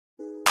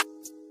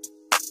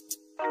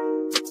Hello,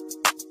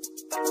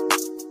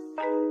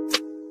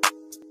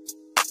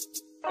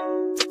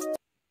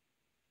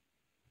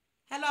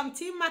 I'm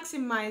Team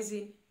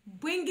Maximizing,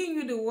 bringing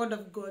you the Word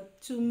of God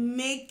to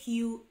make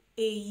you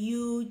a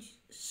huge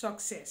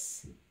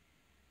success.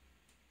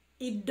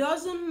 It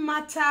doesn't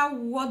matter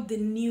what the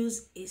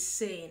news is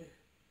saying.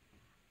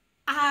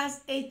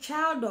 As a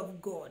child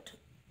of God,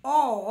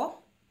 or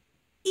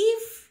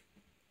if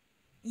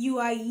you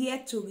are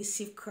yet to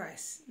receive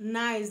Christ,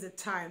 now is the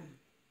time.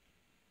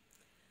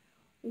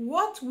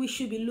 What we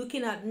should be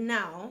looking at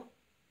now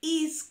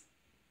is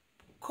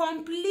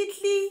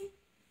completely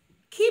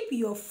keep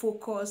your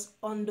focus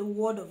on the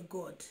Word of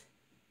God.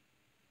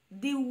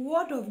 The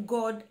Word of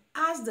God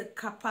has the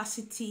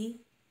capacity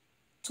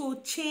to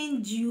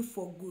change you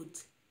for good,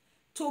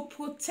 to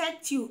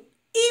protect you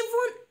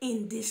even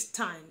in these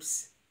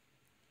times.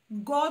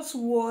 God's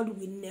Word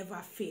will never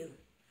fail.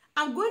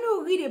 I'm going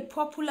to read a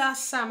popular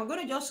psalm. I'm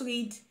going to just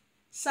read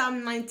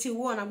Psalm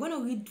 91. I'm going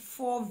to read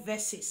 4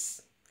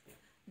 verses.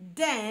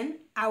 Then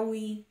I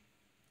will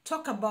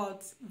talk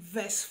about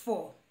verse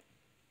 4.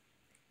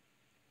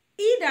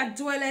 He that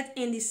dwelleth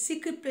in the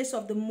secret place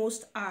of the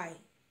Most High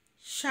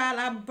shall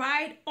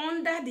abide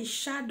under the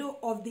shadow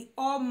of the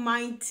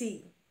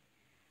Almighty.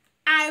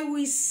 I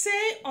will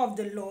say of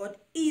the Lord,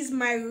 He is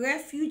my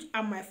refuge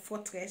and my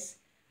fortress,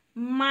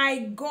 my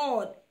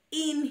God,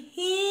 in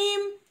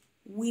Him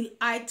will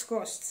I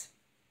trust.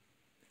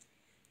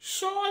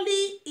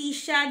 Surely He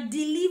shall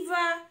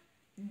deliver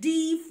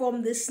thee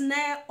from the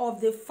snare of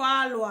the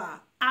fowler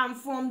and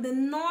from the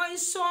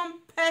noisome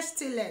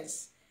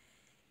pestilence.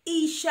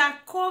 He shall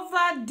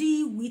cover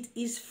thee with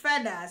his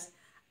feathers,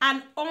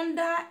 and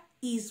under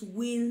his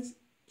wings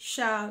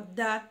shall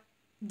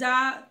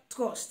thou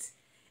trust.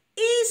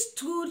 His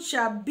truth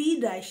shall be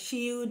thy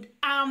shield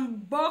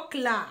and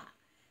buckler.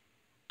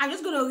 I'm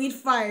just going to read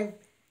 5.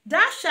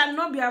 Thou shalt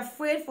not be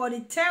afraid for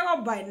the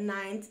terror by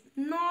night,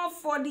 nor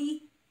for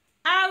the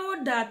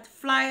arrow that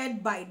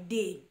flieth by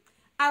day.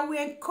 I will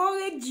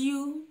encourage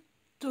you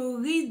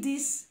to read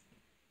this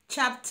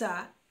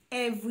chapter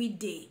every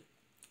day.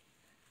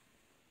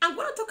 I'm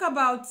going to talk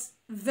about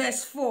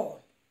verse 4.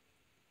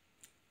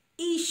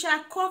 He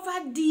shall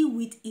cover thee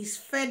with his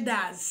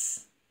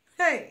feathers.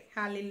 Hey,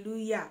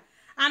 hallelujah.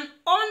 And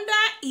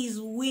under his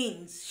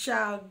wings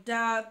shall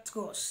thou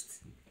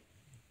trust.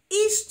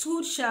 His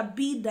truth shall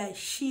be thy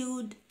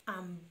shield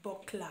and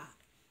buckler.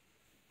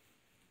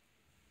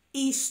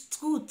 His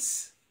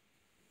truth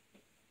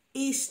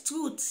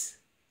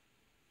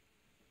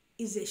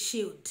is a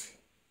shield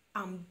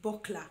and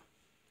buckler.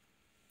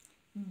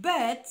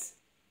 But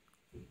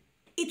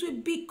it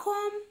will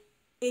become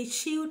a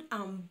shield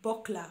and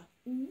buckler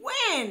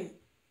when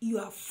you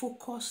are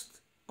focused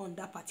on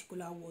that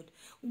particular word.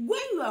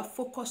 When you are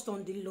focused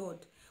on the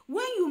Lord.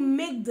 When you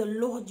make the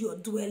Lord your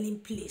dwelling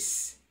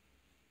place.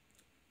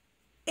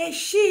 A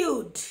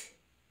shield,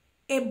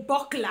 a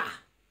buckler.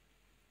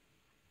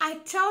 I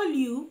tell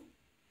you,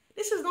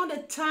 this is not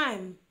the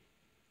time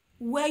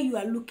where you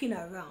are looking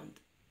around,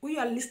 where you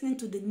are listening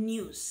to the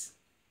news.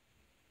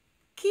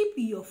 Keep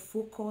your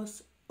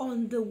focus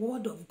on the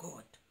Word of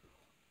God.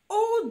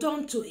 Hold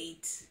on to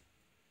it.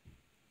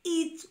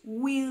 It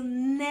will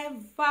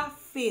never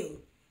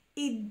fail.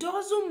 It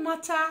doesn't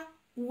matter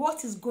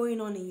what is going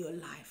on in your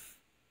life.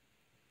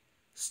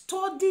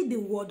 Study the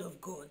Word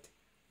of God.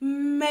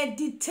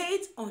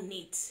 Meditate on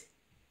it.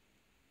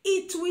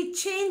 It will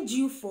change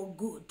you for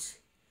good.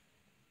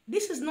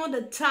 This is not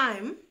the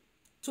time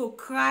to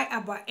cry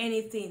about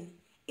anything.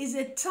 It's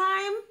a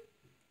time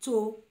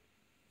to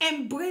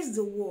embrace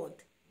the Word.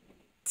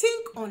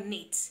 Think on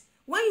it.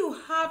 When you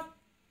have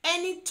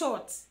any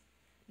thought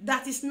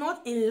that is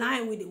not in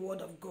line with the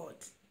Word of God,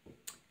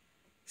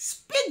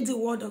 speak the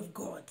Word of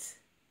God.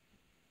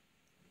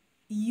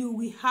 You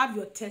will have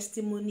your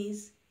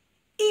testimonies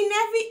in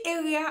every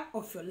area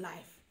of your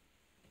life.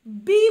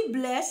 Be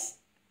blessed.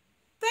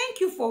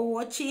 Thank you for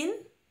watching.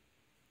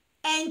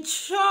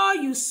 Ensure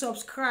you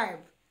subscribe.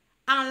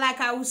 And like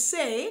I will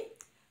say,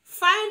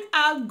 find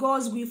out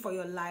God's will for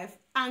your life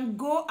and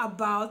go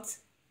about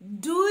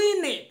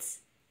doing it.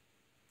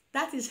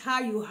 That is how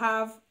you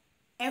have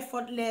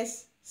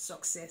effortless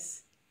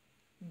success.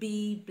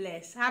 Be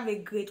blessed. Have a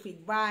great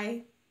week.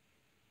 Bye.